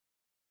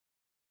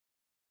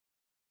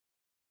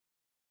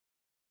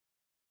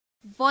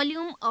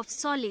Volume of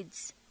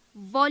solids.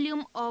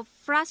 Volume of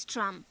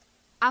frustum.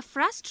 A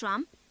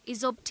frustum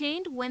is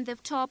obtained when the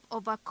top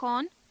of a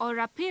cone or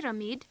a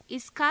pyramid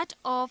is cut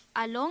off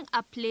along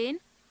a plane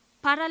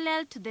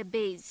parallel to the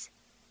base.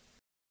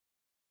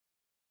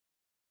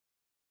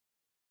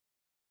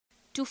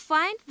 To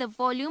find the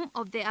volume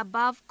of the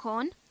above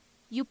cone,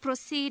 you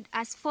proceed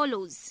as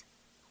follows.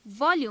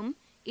 Volume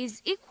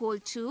is equal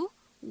to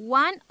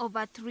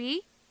 1/3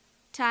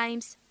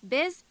 times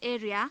base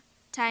area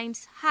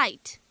times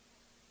height,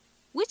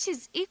 which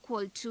is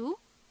equal to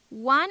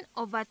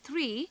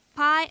 1/3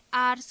 pi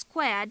r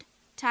squared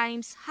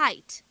times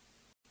height.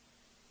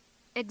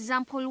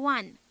 Example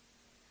 1.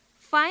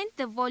 Find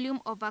the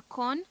volume of a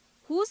cone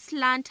whose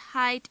slant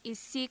height is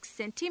 6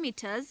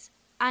 centimeters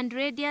and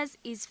radius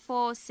is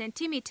 4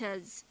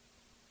 centimeters.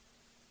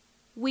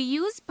 We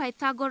use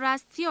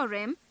Pythagoras'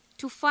 theorem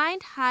to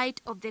find height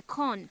of the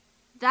cone,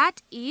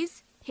 that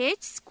is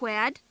h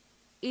squared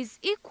is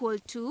equal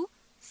to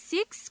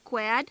 6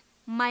 squared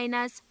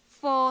minus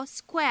 4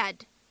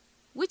 squared,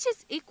 which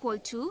is equal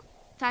to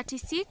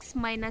 36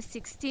 minus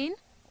 16,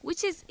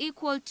 which is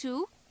equal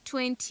to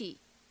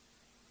 20.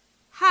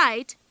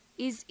 Height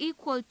is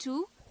equal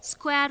to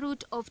square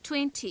root of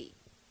 20.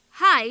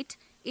 Height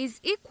is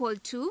equal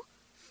to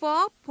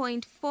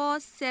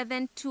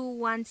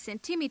 4.4721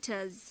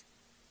 centimeters.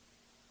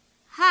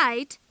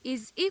 Height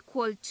is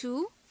equal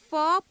to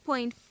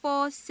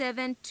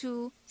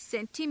 4.472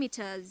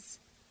 centimeters.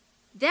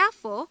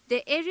 Therefore,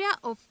 the area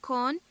of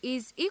cone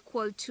is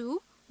equal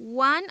to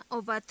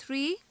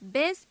 1/3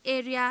 base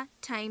area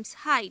times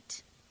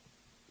height.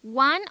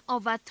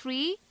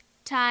 1/3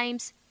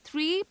 times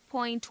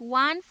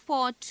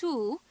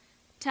 3.142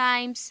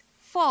 times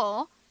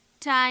 4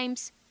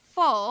 times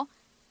 4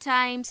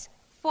 times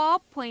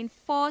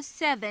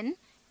 4.47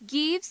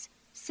 gives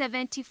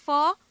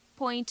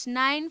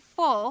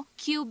 74.94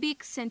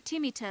 cubic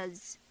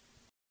centimeters.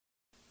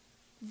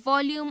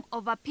 Volume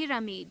of a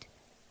pyramid.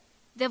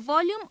 The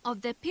volume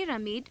of the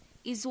pyramid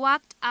is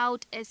worked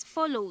out as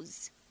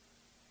follows.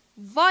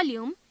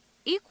 Volume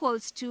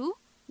equals to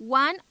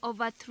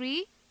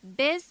 1/3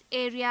 base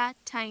area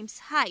times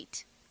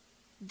height.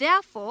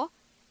 Therefore,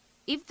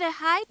 if the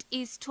height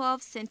is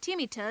 12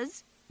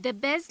 centimeters, the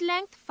base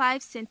length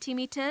 5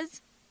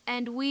 centimeters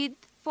and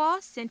width 4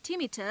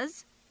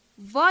 centimeters,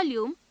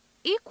 volume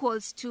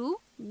equals to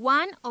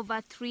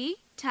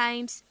 1/3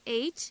 times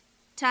 8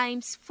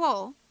 times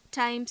 4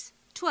 times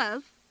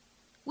 12,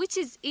 which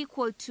is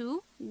equal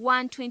to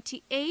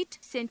 128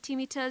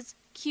 centimeters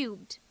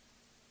cubed.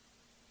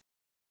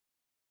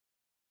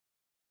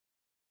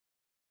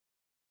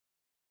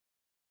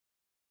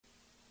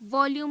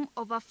 Volume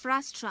of a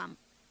frustum.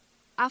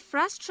 A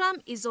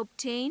frustum is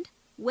obtained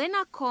when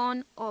a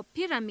cone or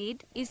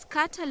pyramid is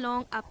cut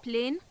along a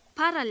plane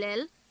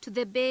parallel to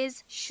the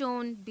base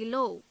shown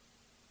below.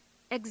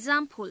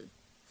 Example: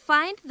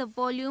 find the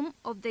volume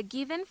of the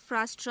given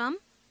frustum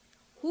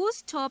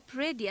whose top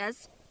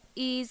radius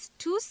is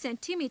 2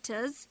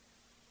 centimeters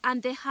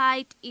and the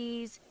height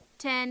is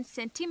 10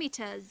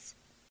 centimeters.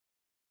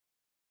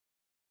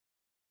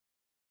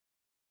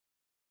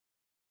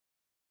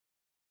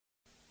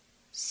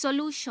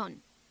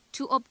 Solution.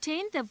 To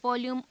obtain the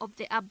volume of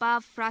the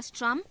above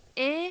frustum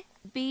A,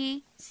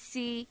 B,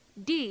 C,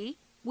 D,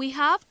 we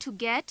have to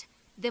get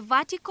the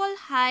vertical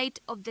height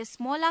of the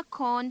smaller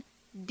cone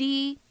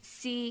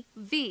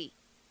DCV.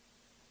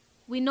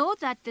 We know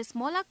that the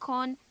smaller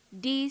cone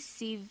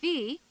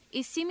DCV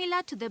is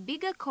similar to the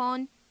bigger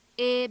cone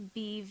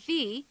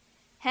ABV,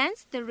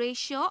 hence the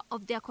ratio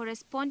of their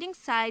corresponding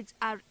sides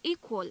are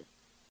equal.